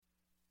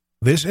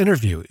This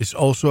interview is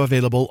also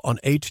available on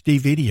HD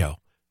video,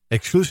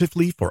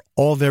 exclusively for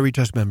all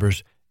Veritas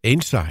members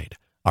inside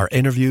our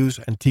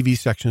interviews and TV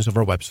sections of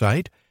our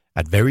website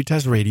at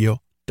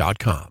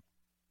veritasradio.com.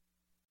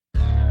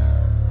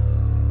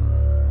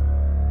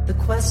 The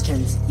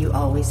questions you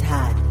always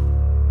had.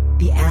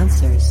 The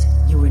answers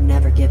you were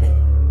never given.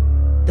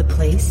 The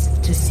place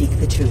to seek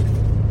the truth.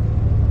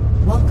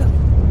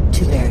 Welcome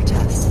to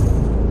Veritas.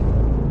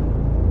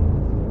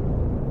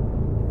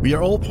 We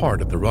are all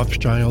part of the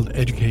Rothschild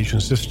education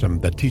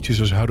system that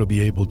teaches us how to be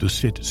able to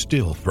sit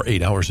still for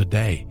 8 hours a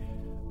day.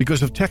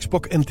 Because of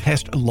textbook and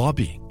test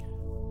lobbying,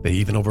 they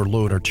even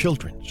overload our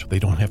children so they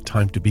don't have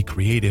time to be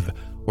creative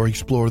or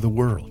explore the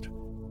world.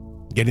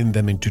 Getting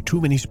them into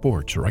too many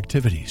sports or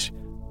activities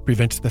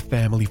prevents the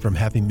family from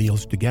having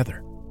meals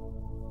together.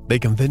 They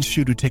convince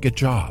you to take a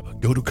job,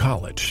 go to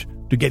college,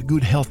 to get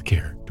good health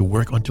care, to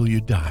work until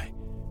you die.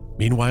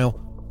 Meanwhile,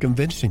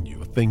 convincing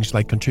you of things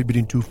like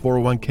contributing to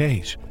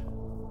 401ks,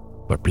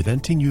 but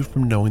preventing you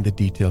from knowing the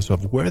details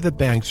of where the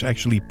banks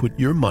actually put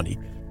your money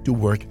to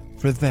work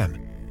for them,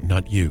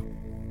 not you.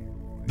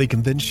 They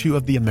convince you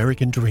of the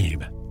American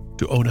dream,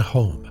 to own a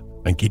home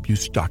and keep you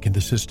stuck in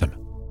the system.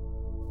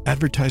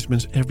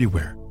 Advertisements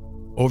everywhere,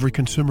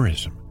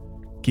 over-consumerism,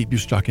 keep you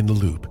stuck in the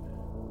loop,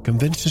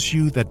 convinces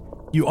you that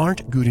you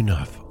aren't good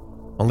enough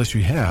unless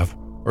you have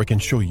or can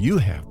show you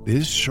have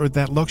this or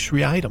that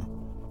luxury item.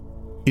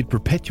 It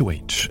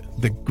perpetuates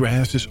the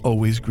grass is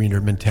always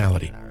greener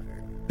mentality.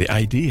 The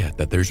idea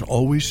that there's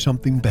always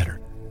something better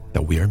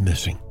that we are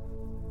missing.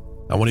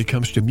 And when it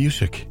comes to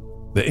music,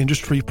 the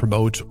industry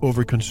promotes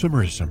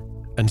over-consumerism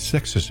and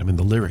sexism in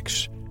the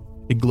lyrics.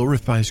 It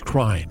glorifies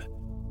crime.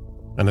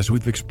 And as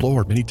we've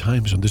explored many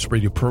times on this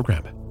radio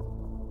program,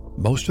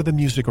 most of the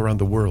music around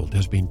the world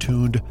has been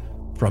tuned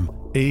from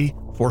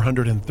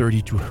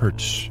A432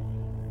 hertz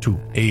to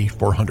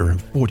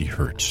A440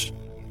 hertz.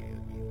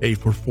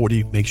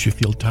 A440 makes you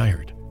feel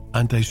tired,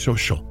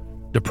 antisocial,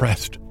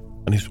 depressed,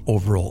 and is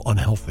overall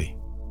unhealthy.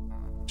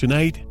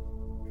 Tonight,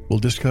 we'll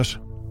discuss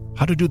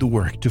how to do the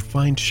work to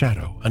find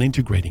shadow and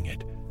integrating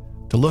it,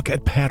 to look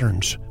at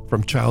patterns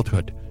from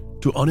childhood,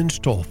 to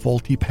uninstall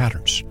faulty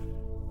patterns,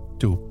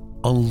 to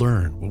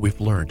unlearn what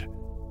we've learned,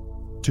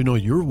 to know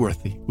you're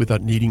worthy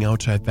without needing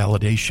outside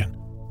validation,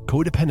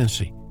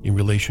 codependency in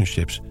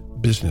relationships,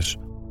 business.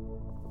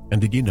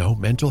 And did you know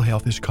mental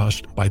health is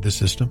caused by the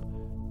system?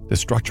 The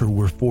structure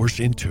we're forced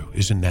into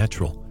isn't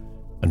natural,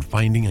 and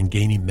finding and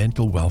gaining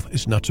mental wealth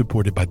is not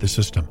supported by the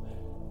system.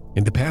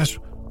 In the past,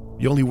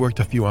 you only worked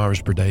a few hours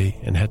per day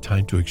and had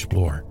time to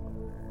explore,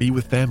 be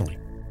with family,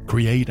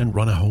 create and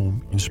run a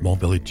home in small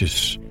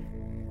villages.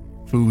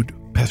 Food,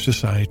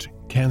 pesticides,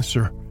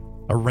 cancer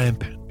are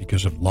rampant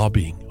because of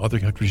lobbying. Other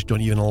countries don't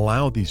even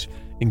allow these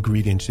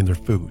ingredients in their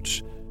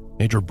foods.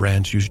 Major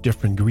brands use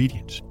different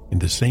ingredients in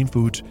the same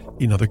foods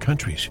in other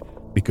countries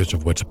because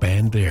of what's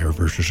banned there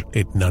versus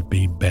it not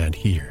being banned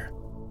here.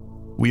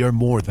 We are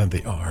more than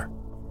they are.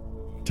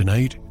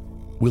 Tonight,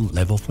 we'll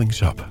level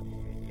things up.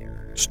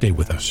 Stay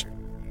with us.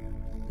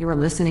 You are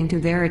listening to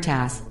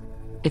Veritas.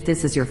 If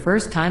this is your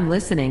first time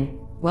listening,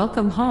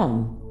 welcome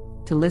home.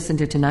 To listen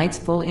to tonight's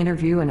full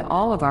interview and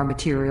all of our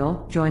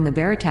material, join the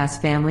Veritas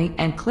family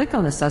and click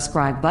on the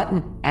subscribe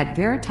button at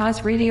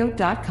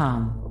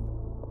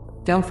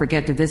veritasradio.com. Don't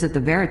forget to visit the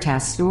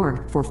Veritas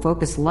store for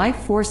Focus Life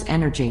Force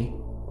Energy.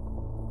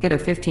 Get a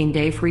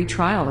 15-day free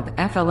trial of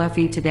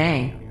FLFE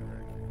today.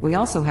 We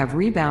also have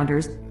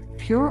rebounders,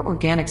 pure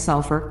organic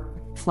sulfur,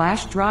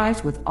 flash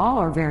drives with all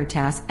our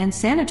Veritas and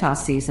Sanitas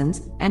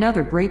seasons, and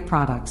other great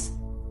products.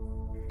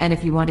 And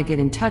if you want to get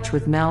in touch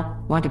with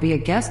Mel, want to be a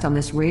guest on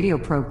this radio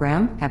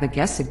program, have a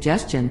guest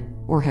suggestion,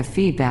 or have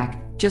feedback,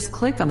 just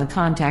click on the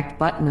contact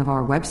button of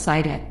our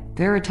website at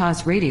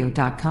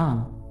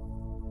veritasradio.com.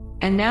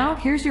 And now,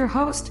 here's your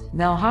host,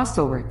 Mel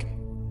Hostelrick.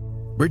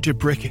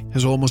 Bridget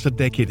has almost a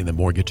decade in the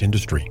mortgage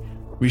industry,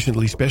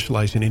 recently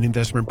specializing in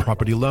investment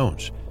property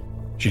loans.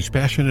 She's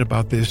passionate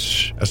about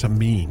this as a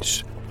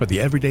means for the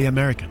everyday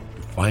American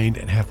to find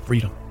and have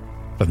freedom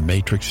from the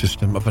matrix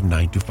system of a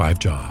 9-to-5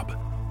 job.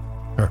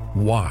 Her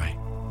why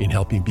in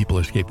helping people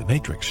escape the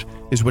matrix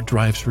is what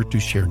drives her to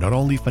share not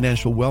only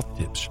financial wealth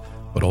tips,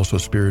 but also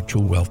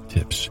spiritual wealth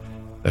tips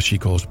that she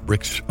calls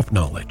bricks of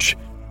knowledge.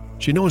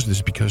 She knows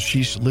this because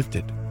she's lived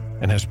it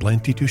and has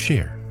plenty to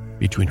share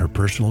between her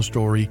personal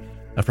story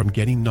and from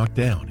getting knocked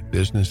down in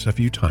business a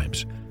few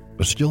times,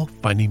 but still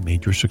finding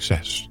major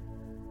success.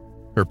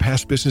 Her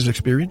past business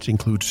experience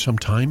includes some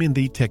time in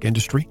the tech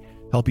industry,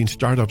 helping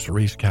startups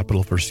raise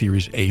capital for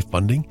Series A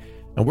funding,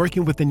 and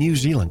working with the New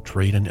Zealand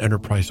Trade and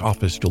Enterprise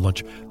Office to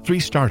launch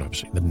 3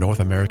 startups in the North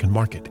American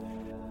market.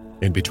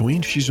 In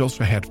between, she's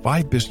also had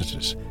 5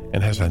 businesses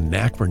and has a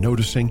knack for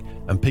noticing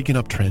and picking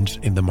up trends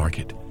in the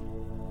market.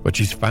 What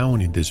she's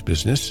found in this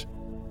business,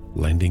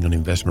 lending on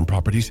investment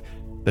properties,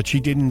 that she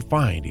didn't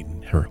find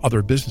in her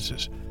other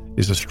businesses,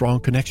 is a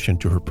strong connection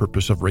to her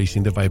purpose of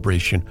raising the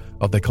vibration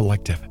of the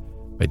collective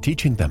by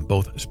teaching them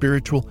both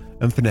spiritual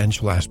and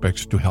financial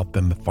aspects to help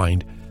them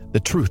find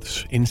the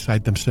truths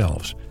inside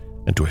themselves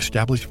and to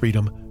establish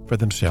freedom for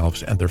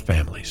themselves and their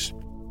families.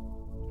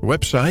 Her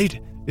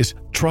website is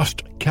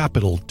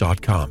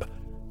trustcapital.com.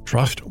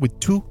 Trust with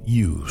 2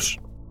 U's.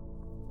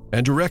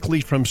 And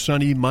directly from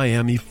sunny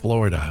Miami,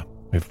 Florida,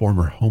 my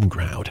former home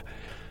ground,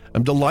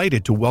 I'm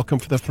delighted to welcome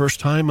for the first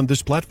time on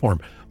this platform,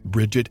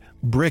 Bridget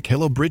Brick.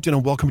 Hello, Bridget,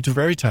 and welcome to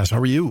Veritas. How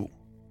are you?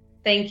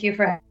 Thank you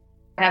for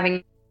having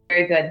me.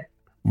 Very good.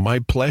 My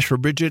pleasure,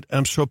 Bridget.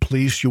 I'm so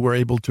pleased you were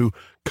able to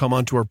come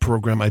onto our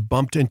program. I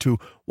bumped into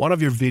one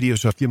of your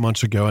videos a few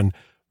months ago and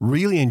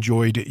really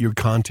enjoyed your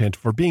content.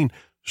 For being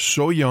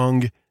so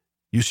young,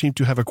 you seem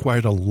to have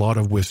acquired a lot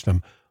of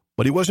wisdom.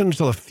 But it wasn't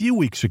until a few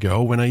weeks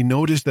ago when I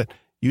noticed that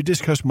you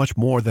discuss much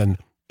more than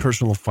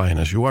personal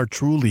finance. You are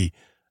truly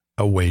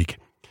awake.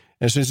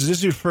 And since this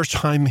is your first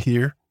time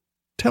here,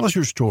 tell us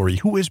your story.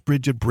 Who is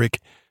Bridget Brick?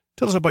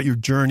 Tell us about your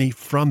journey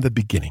from the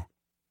beginning.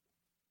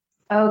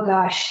 Oh,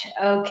 gosh.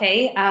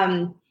 Okay.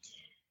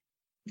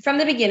 From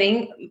the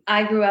beginning,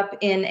 I grew up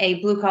in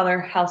a blue-collar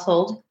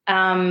household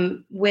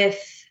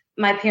with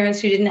my parents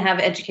who didn't have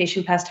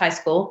education past high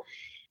school.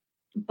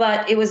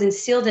 But it was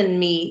instilled in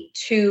me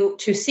to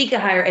seek a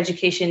higher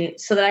education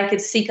so that I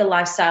could seek a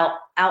lifestyle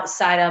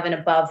outside of and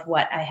above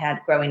what I had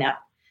growing up.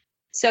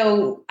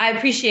 So I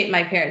appreciate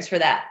my parents for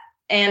that.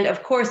 And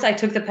of course, I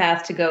took the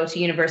path to go to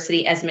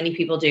university, as many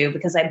people do,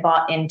 because I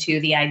bought into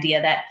the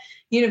idea that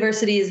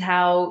university is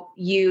how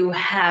you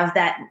have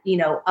that,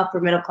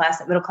 upper middle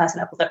class, and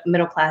upper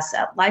middle class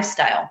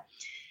lifestyle.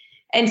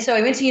 And so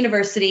I went to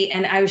university,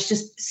 and I was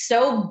just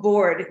so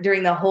bored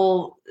during the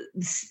whole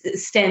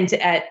stint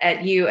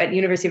at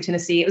University of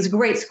Tennessee. It was a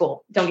great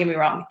school, don't get me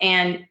wrong.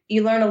 And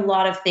you learn a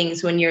lot of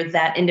things when you're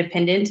that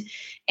independent,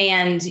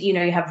 and you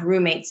have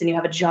roommates and you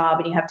have a job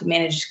and you have to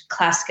manage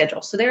class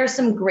schedules. So there are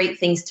some great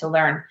things to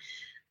learn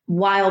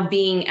while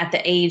being at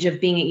the age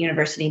of being at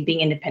university and being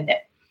independent.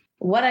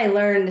 What I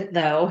learned,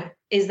 though,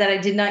 is that I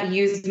did not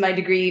use my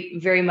degree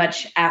very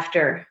much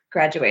after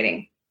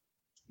graduating.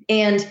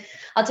 And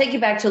I'll take you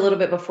back to a little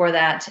bit before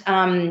that.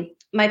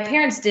 My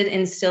parents did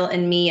instill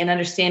in me an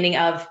understanding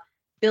of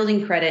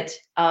building credit,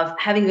 of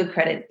having good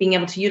credit, being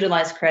able to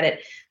utilize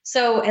credit.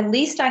 So at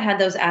least I had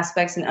those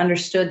aspects and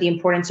understood the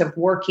importance of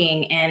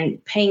working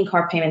and paying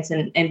car payments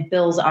and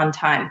bills on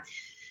time.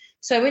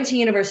 So I went to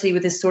university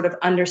with this sort of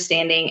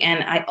understanding,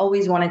 and I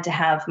always wanted to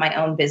have my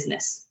own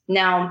business.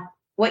 Now,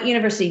 what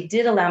university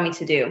did allow me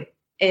to do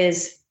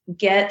is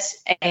get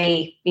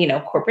a,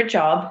 corporate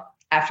job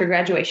after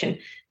graduation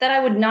that I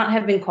would not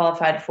have been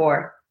qualified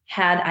for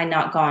had I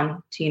not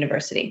gone to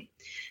university.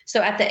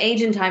 So at the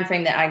age and time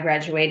frame that I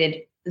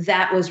graduated,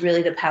 that was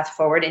really the path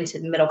forward into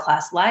the middle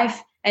class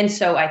life. And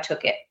so I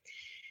took it.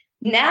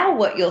 Now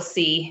what you'll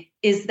see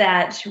is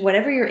that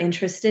whatever you're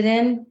interested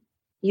in,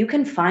 you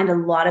can find a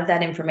lot of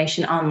that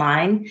information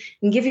online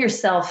and give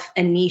yourself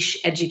a niche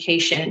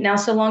education. Now,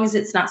 so long as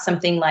it's not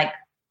something like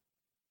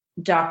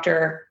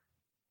doctor,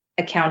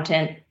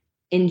 accountant,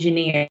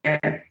 engineer,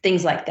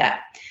 things like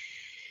that.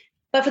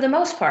 But for the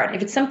most part,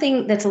 if it's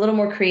something that's a little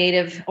more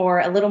creative or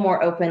a little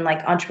more open,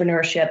 like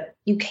entrepreneurship,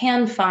 you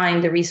can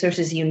find the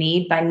resources you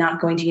need by not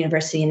going to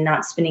university and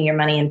not spending your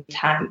money and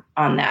time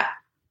on that.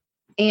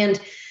 And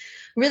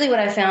really what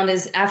I found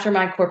is after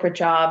my corporate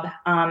job,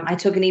 I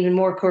took an even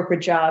more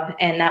corporate job,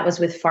 and that was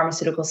with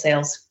pharmaceutical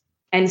sales.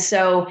 And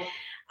so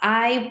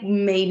I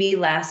maybe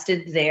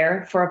lasted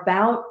there for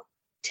about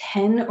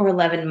 10 or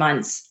 11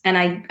 months, and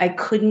I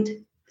couldn't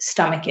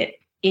stomach it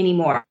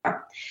anymore.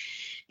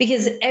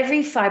 Because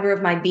every fiber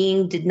of my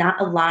being did not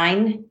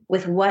align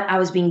with what I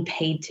was being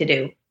paid to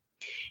do.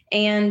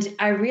 And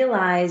I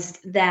realized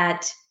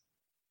that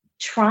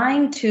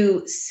trying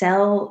to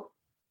sell,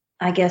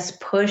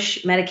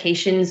 push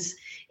medications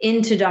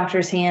into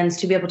doctors' hands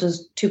to be able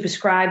to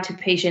prescribe to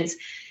patients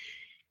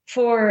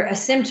for a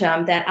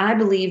symptom that I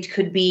believed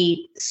could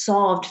be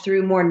solved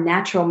through more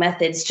natural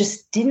methods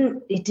just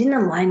didn't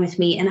align with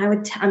me. And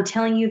I'm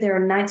telling you, there are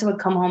nights I would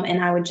come home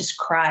and I would just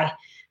cry.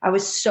 I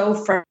was so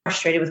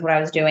frustrated with what I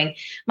was doing.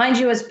 Mind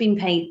you, I was being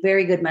paid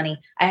very good money.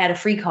 I had a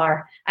free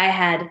car. I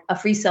had a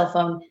free cell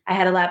phone. I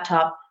had a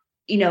laptop.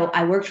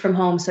 I worked from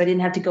home, so I didn't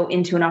have to go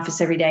into an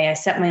office every day. I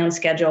set my own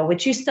schedule,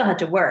 which you still had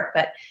to work.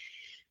 But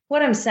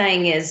what I'm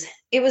saying is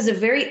it was a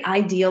very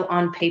ideal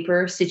on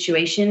paper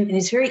situation. And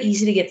it's very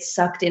easy to get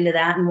sucked into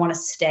that and want to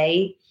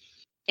stay.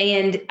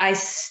 And I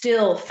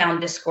still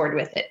found discord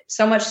with it.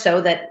 So much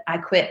so that I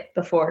quit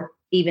before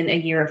even a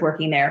year of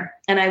working there.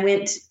 And I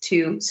went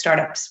to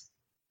startups.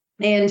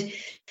 And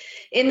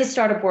in the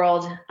startup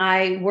world,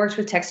 I worked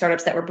with tech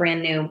startups that were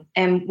brand new.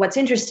 And what's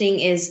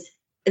interesting is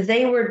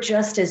they were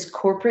just as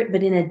corporate,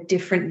 but in a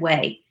different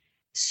way.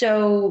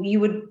 So you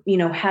would,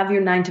 have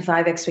your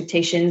 9-to-5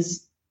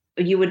 expectations.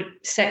 You would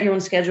set your own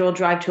schedule,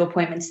 drive to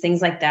appointments,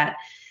 things like that.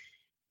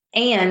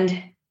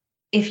 And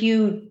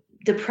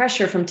the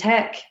pressure from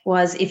tech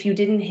was if you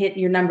didn't hit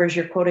your numbers,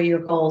 your quota, your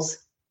goals,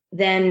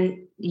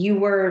 then you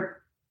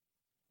were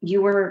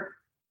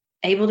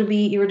able to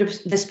be, you were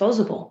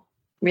disposable,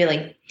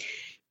 really.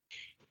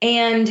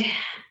 And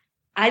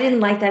I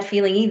didn't like that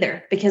feeling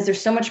either, because there's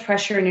so much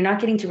pressure and you're not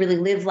getting to really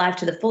live life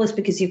to the fullest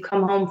because you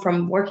come home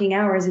from working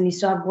hours and you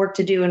still have work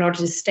to do in order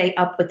to stay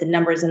up with the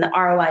numbers and the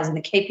ROIs and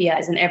the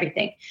KPIs and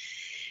everything.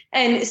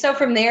 And so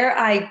from there,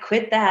 I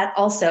quit that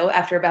also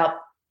after about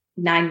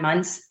 9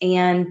 months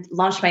and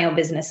launched my own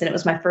business. And it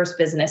was my first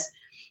business.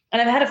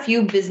 And I've had a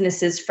few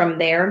businesses from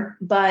there,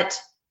 but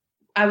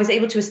I was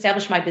able to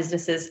establish my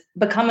businesses,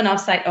 become an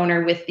offsite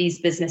owner with these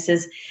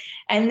businesses.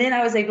 And then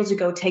I was able to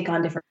go take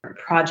on different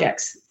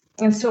projects.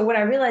 And so what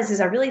I realized is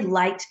I really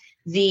liked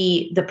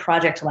the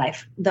project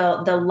life,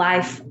 the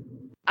life.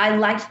 I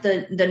liked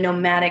the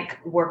nomadic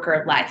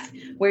worker life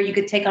where you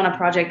could take on a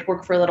project,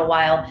 work for a little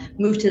while,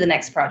 move to the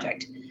next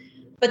project.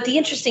 But the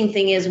interesting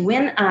thing is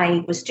when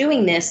I was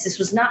doing this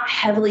was not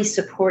heavily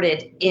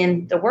supported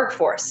in the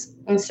workforce.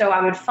 And so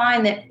I would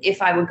find that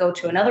if I would go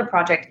to another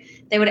project,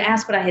 they would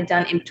ask what I had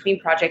done in between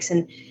projects.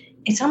 And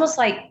it's almost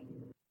like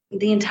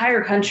the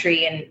entire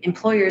country and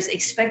employers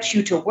expect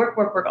you to work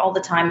all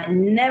the time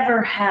and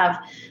never have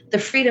the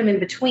freedom in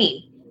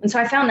between. And so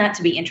I found that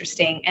to be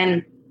interesting.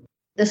 And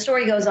the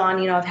story goes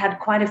on, I've had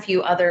quite a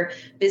few other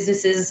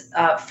businesses,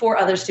 4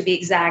 others to be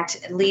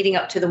exact, leading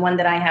up to the one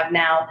that I have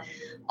now.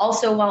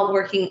 Also, while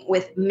working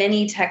with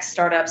many tech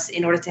startups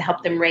in order to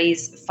help them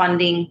raise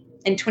funding.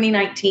 In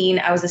 2019,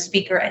 I was a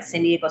speaker at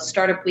San Diego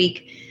Startup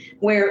Week,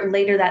 where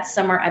later that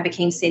summer, I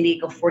became San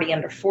Diego 40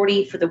 Under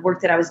 40 for the work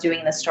that I was doing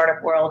in the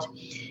startup world.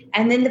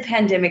 And then the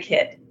pandemic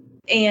hit.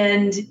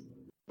 And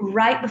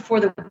right before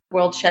the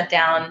world shut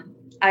down,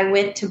 I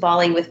went to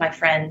Bali with my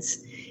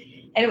friends.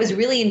 And it was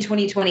really in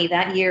 2020,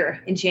 that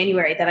year, in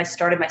January, that I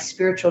started my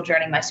spiritual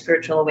journey, my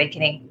spiritual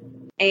awakening.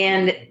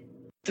 And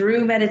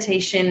through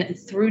meditation,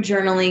 through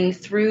journaling,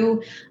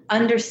 through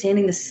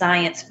understanding the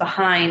science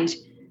behind,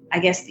 I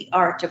guess, the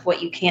art of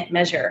what you can't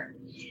measure,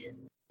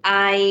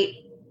 I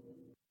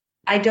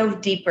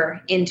dove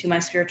deeper into my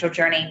spiritual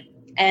journey.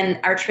 And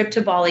our trip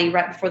to Bali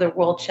right before the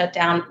world shut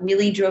down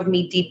really drove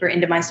me deeper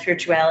into my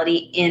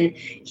spirituality, in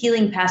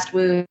healing past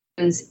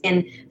wounds,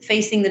 in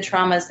facing the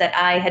traumas that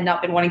I had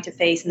not been wanting to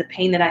face and the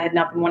pain that I had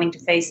not been wanting to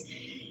face.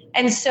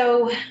 And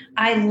so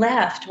I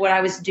left what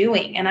I was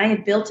doing, and I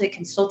had built a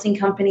consulting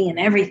company and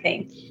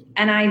everything.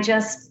 And I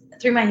just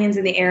threw my hands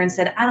in the air and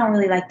said, I don't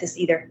really like this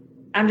either.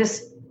 I'm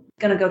just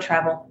going to go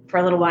travel for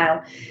a little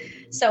while.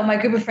 So my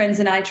group of friends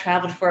and I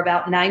traveled for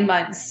about 9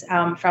 months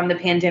from the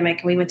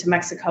pandemic. We went to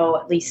Mexico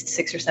at least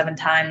 6 or 7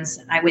 times.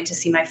 I went to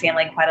see my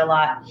family quite a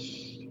lot.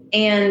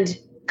 And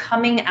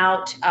coming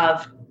out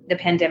of the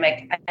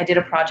pandemic, I did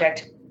a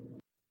project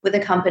with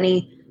a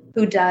company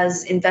who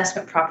does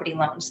investment property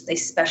loans. They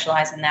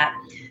specialize in that.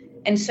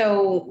 And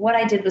so what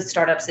I did with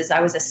startups is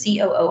I was a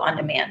COO on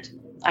demand.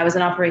 I was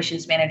an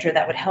operations manager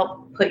that would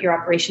help put your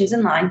operations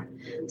in line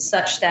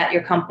such that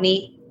your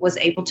company was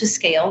able to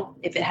scale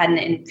if it had an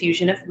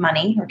infusion of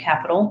money or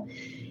capital.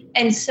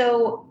 And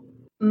so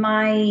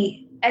my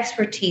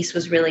expertise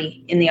was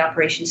really in the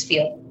operations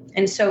field.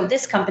 And so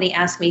this company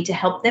asked me to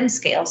help them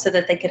scale so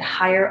that they could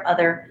hire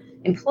other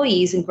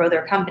employees and grow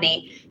their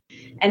company.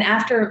 And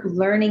after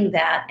learning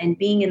that and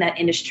being in that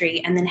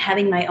industry and then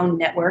having my own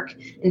network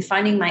and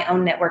finding my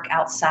own network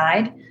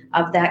outside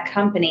of that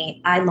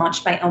company, I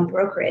launched my own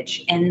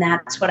brokerage. And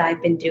that's what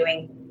I've been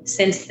doing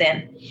since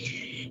then.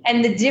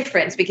 And the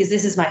difference, because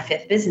this is my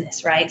 5th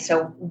business, right?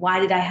 So why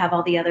did I have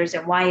all the others?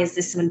 And why is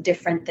this one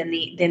different than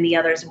the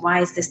others? And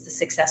why is this the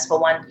successful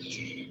one?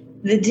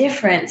 The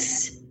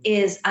difference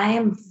is I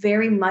am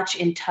very much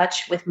in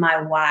touch with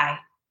my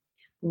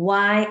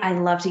why I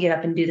love to get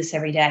up and do this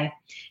every day.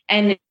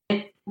 And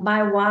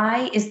my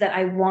why is that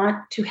I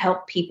want to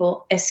help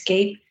people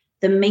escape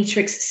the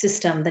matrix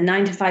system, the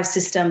 9-to-5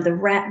 system, the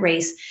rat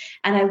race.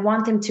 And I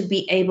want them to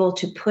be able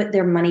to put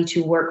their money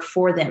to work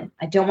for them.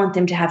 I don't want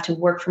them to have to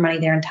work for money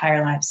their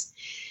entire lives.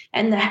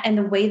 And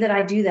the way that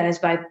I do that is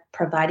by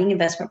providing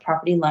investment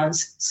property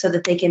loans so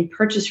that they can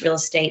purchase real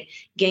estate,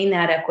 gain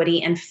that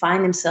equity, and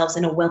find themselves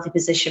in a wealthy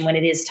position when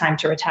it is time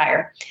to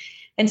retire.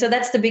 And so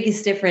that's the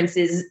biggest difference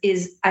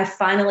is I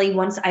finally,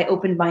 once I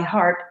opened my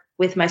heart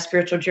with my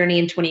spiritual journey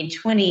in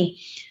 2020,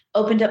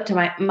 opened up to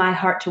my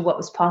heart to what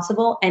was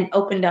possible and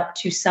opened up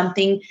to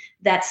something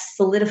that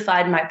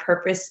solidified my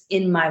purpose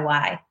in my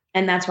why.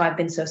 And that's why I've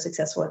been so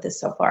successful at this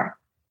so far.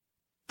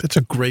 That's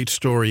a great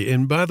story.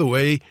 And by the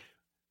way,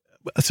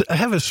 I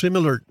have a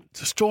similar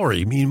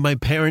story. I mean, my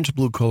parents,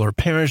 blue-collar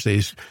parents,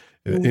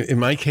 in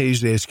my case,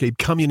 they escaped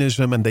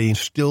communism and they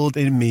instilled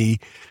in me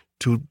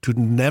to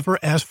never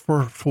ask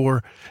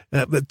to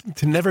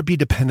never be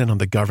dependent on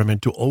the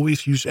government, to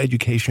always use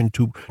education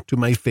to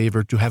my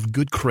favor, to have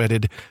good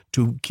credit,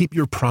 to keep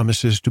your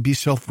promises, to be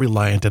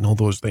self-reliant and all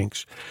those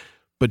things.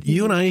 But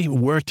you and I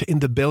worked in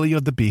the belly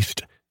of the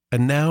beast,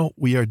 and now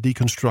we are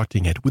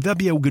deconstructing it. Would that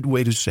be a good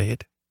way to say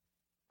it?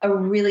 A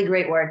really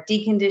great word.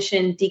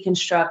 Decondition,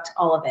 deconstruct,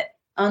 all of it.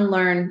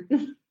 Unlearn.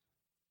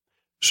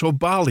 So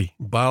Bali,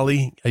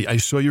 I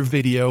saw your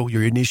video,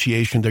 your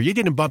initiation there. You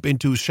didn't bump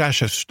into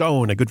Sasha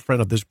Stone, a good friend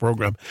of this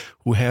program,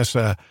 who has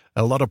a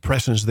lot of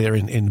presence there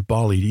in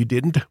Bali. You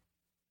didn't?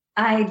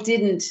 I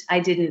didn't.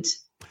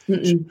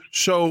 Mm-mm.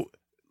 So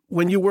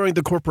when you were in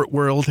the corporate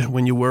world,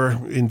 when you were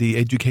in the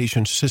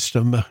education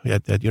system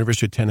at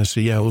University of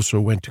Tennessee, I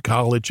also went to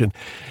college.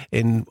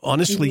 And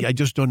honestly, I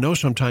just don't know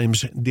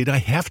sometimes, did I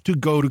have to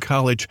go to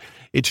college?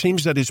 It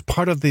seems that it's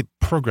part of the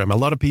program. A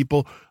lot of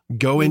people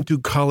go into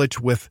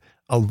college with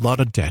a lot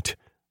of debt.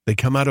 They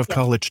come out of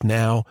college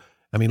now.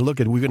 I mean, we're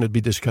going to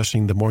be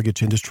discussing the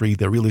mortgage industry,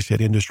 the real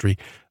estate industry.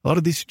 A lot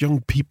of these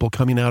young people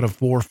coming out of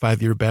 4 or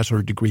 5 year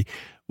bachelor degree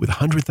with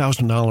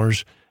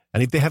 $100,000.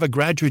 And if they have a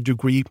graduate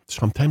degree,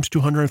 sometimes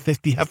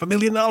 $250,000,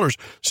 $500,000,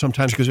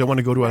 sometimes because they want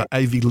to go to an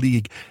Ivy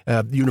League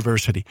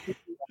university.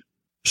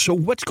 So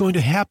what's going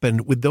to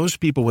happen with those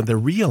people when they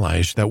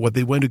realize that what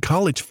they went to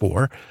college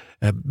for,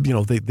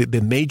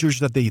 the majors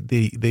that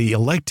they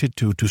elected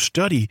to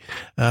study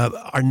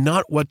are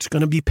not what's going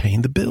to be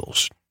paying the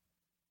bills?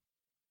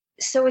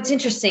 So it's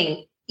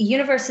interesting.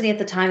 University at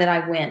the time that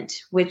I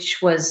went,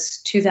 which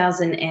was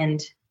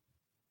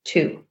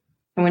 2002.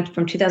 I went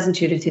from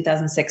 2002 to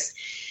 2006.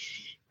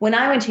 When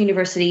I went to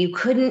university, you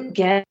couldn't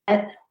get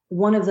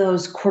one of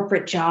those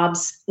corporate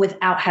jobs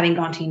without having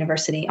gone to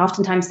university.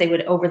 Oftentimes they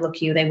would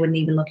overlook you. They wouldn't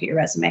even look at your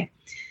resume.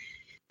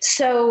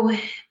 So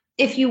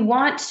if you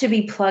want to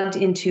be plugged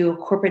into a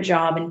corporate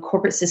job and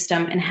corporate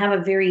system and have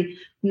a very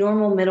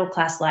normal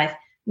middle-class life,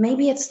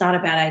 maybe it's not a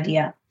bad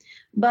idea.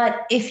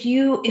 But if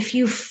you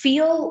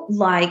feel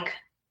like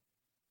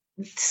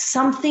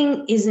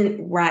something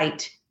isn't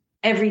right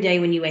every day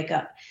when you wake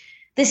up,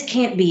 this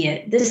can't be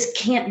it. This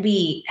can't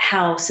be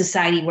how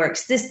society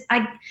works.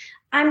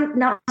 I'm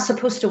not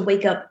supposed to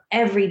wake up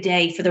every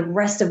day for the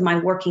rest of my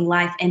working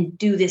life and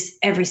do this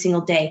every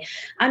single day.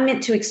 I'm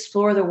meant to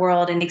explore the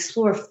world and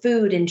explore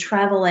food and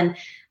travel and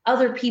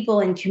other people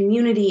and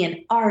community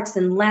and arts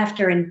and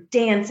laughter and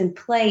dance and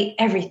play,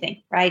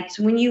 everything, right?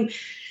 So when you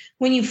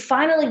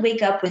finally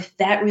wake up with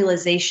that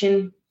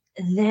realization,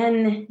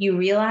 then you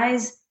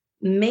realize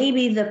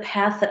maybe the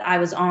path that I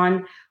was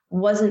on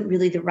wasn't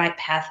really the right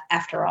path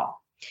after all.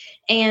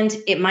 And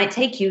it might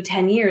take you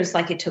 10 years,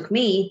 like it took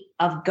me,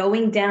 of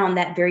going down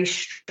that very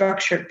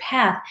structured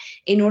path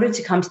in order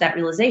to come to that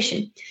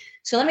realization.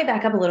 So let me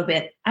back up a little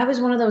bit. I was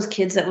one of those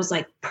kids that was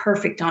like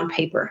perfect on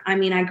paper. I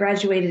mean, I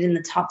graduated in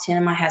the top 10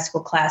 in my high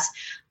school class.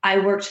 I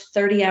worked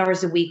 30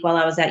 hours a week while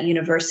I was at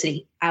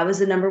university. I was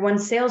the number one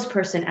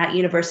salesperson at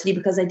university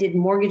because I did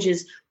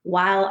mortgages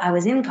while I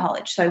was in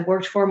college. So I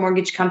worked for a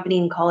mortgage company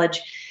in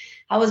college.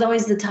 I was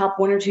always the top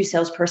 1 or 2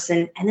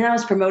 salesperson. And then I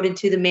was promoted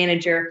to the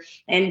manager,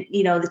 and,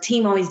 the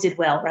team always did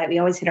well, right? We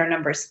always hit our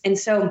numbers. And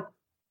so I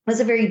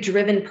was a very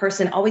driven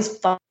person, always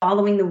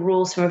following the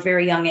rules from a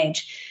very young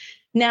age.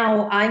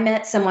 Now, I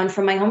met someone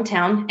from my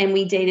hometown, and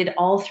we dated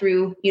all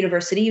through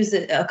university. He was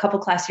a couple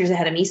class years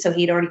ahead of me, so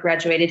he'd already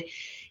graduated.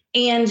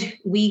 And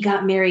we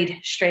got married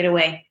straight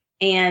away.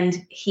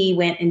 And he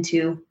went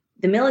into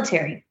the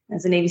military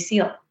as a Navy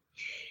SEAL.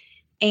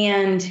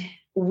 And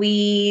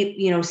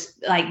we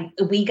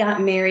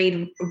got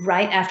married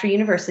right after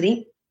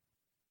university.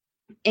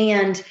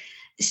 And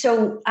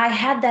so I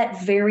had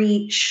that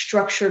very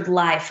structured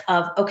life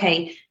of,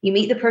 okay, you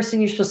meet the person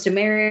you're supposed to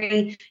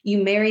marry,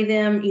 you marry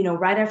them,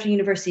 right after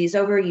university is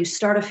over, you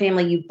start a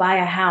family, you buy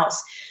a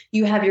house,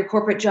 you have your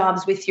corporate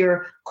jobs with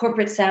your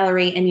corporate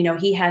salary. And,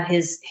 he had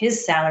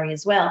his salary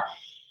as well.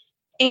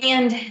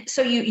 And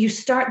so you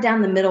start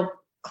down the middle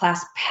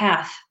class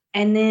path,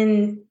 and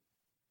then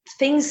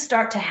things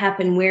start to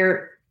happen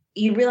where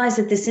you realize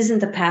that this isn't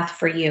the path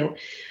for you,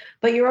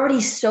 but you're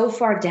already so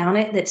far down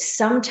it that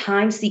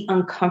sometimes the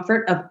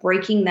uncomfort of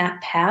breaking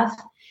that path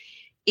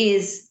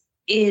is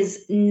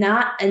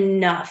not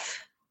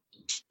enough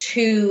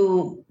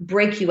to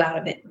break you out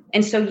of it.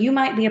 And so you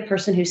might be a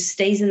person who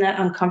stays in that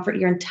uncomfort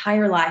your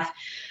entire life,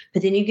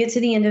 but then you get to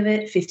the end of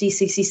it, 50,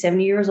 60,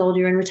 70 years old,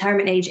 you're in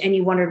retirement age, and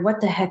you wondered, what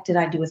the heck did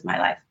I do with my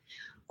life?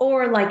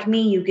 Or like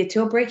me, you get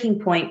to a breaking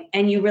point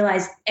and you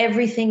realize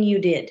everything you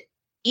did,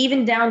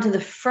 even down to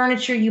the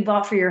furniture you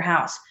bought for your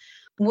house,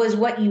 was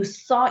what you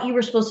thought you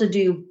were supposed to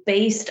do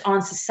based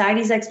on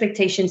society's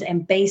expectations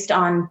and based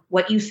on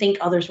what you think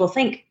others will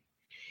think.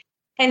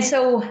 And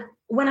so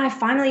when I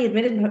finally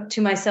admitted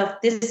to myself,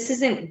 this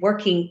isn't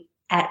working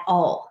at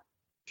all.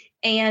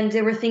 And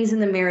there were things in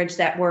the marriage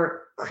that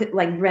were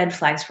like red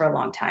flags for a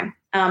long time.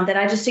 That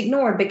I just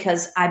ignored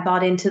because I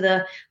bought into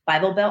the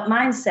Bible Belt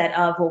mindset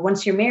of, well,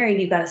 once you're married,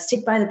 you got to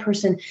stick by the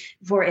person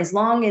for as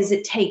long as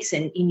it takes.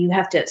 And you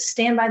have to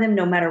stand by them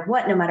no matter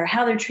what, no matter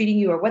how they're treating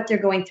you or what they're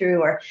going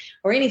through or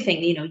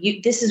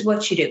anything, this is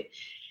what you do.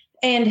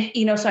 And,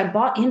 so I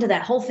bought into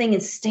that whole thing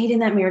and stayed in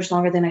that marriage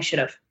longer than I should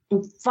have.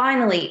 And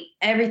finally,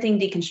 everything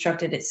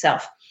deconstructed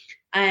itself.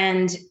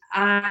 And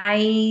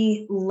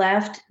I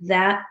left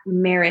that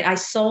marriage. I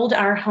sold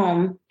our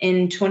home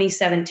in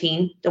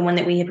 2017, the one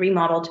that we had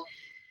remodeled.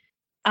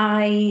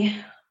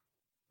 I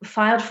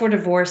filed for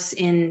divorce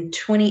in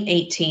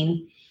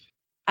 2018.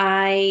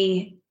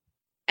 I,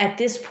 at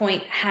this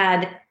point,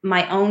 had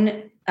my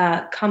own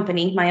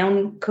company, my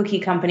own cookie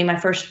company, my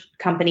first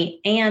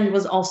company, and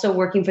was also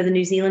working for the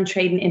New Zealand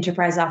Trade and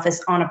Enterprise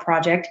Office on a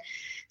project.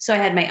 So I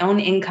had my own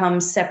income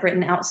separate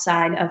and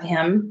outside of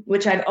him,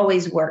 which I've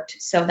always worked.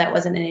 So that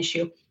wasn't an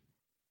issue.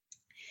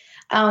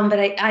 But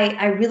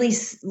I really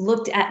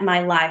looked at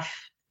my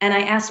life and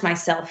I asked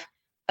myself,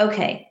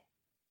 okay,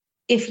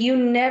 if you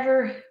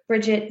never,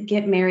 Bridget,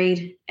 get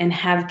married and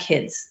have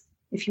kids,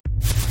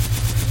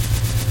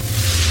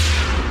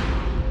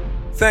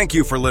 Thank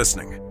you for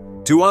listening.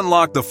 To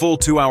unlock the full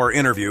 2-hour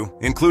interview,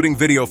 including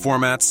video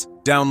formats,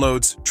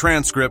 downloads,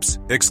 transcripts,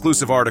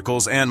 exclusive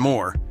articles, and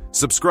more,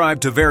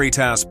 subscribe to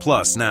Veritas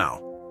Plus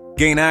now.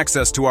 Gain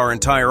access to our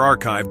entire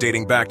archive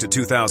dating back to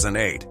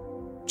 2008.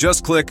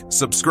 Just click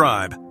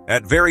subscribe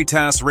at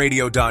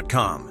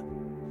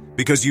veritasradio.com.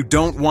 Because you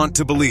don't want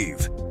to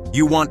believe,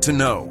 you want to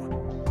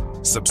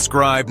know.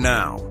 Subscribe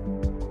now.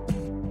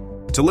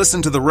 To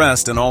listen to the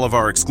rest and all of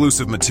our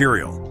exclusive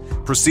material,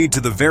 proceed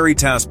to the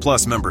Veritas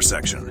Plus member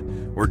section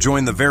or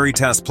join the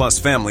Veritas Plus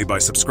family by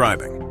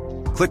subscribing.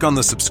 Click on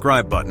the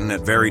subscribe button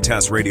at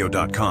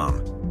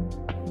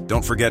veritasradio.com.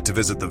 Don't forget to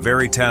visit the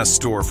Veritas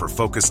store for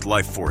focused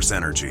life force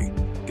energy.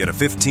 Get a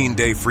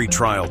 15-day free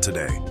trial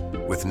today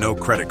with no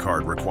credit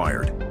card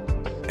required.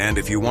 And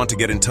if you want to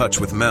get in touch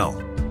with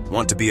Mel,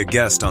 want to be a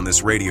guest on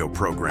this radio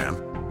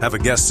program, have a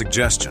guest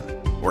suggestion,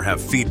 or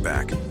have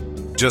feedback,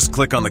 just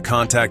click on the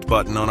contact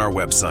button on our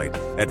website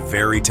at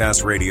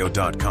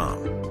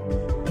veritasradio.com.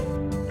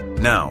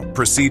 Now,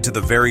 proceed to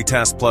the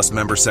Veritas Plus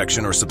member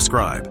section or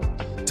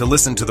subscribe to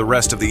listen to the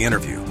rest of the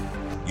interview.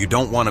 You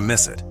don't want to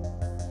miss it.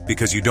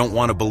 Because you don't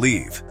want to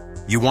believe,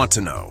 you want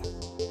to know.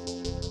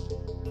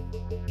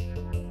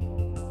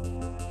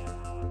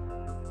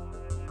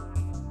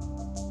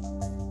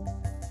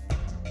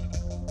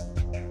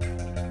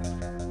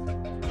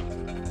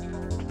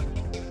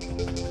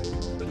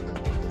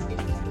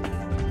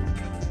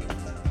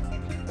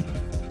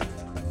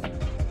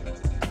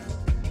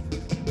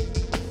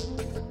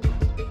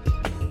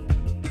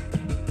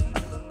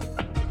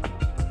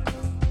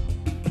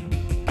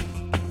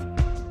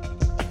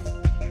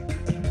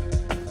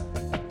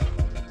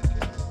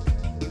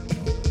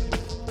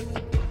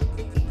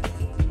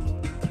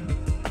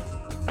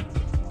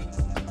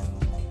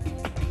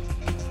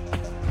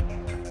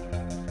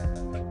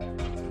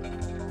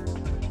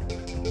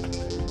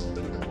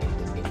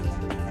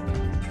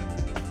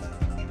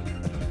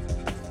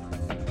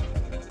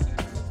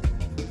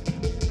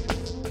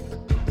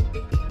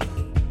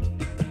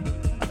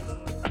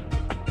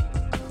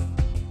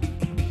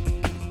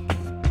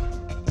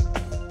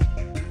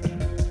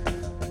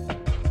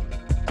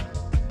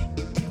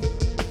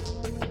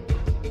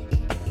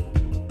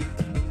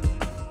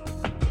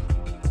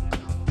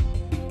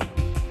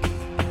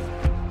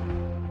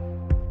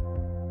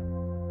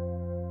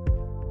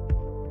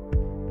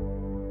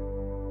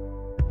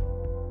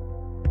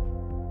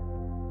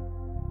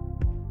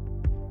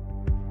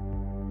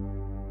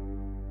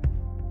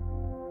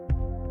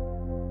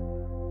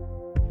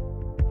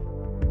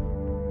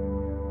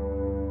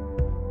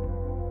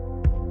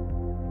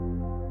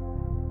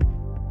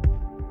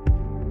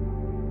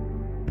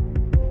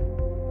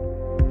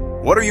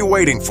 What are you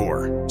waiting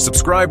for?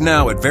 Subscribe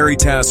now at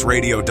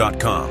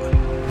veritasradio.com.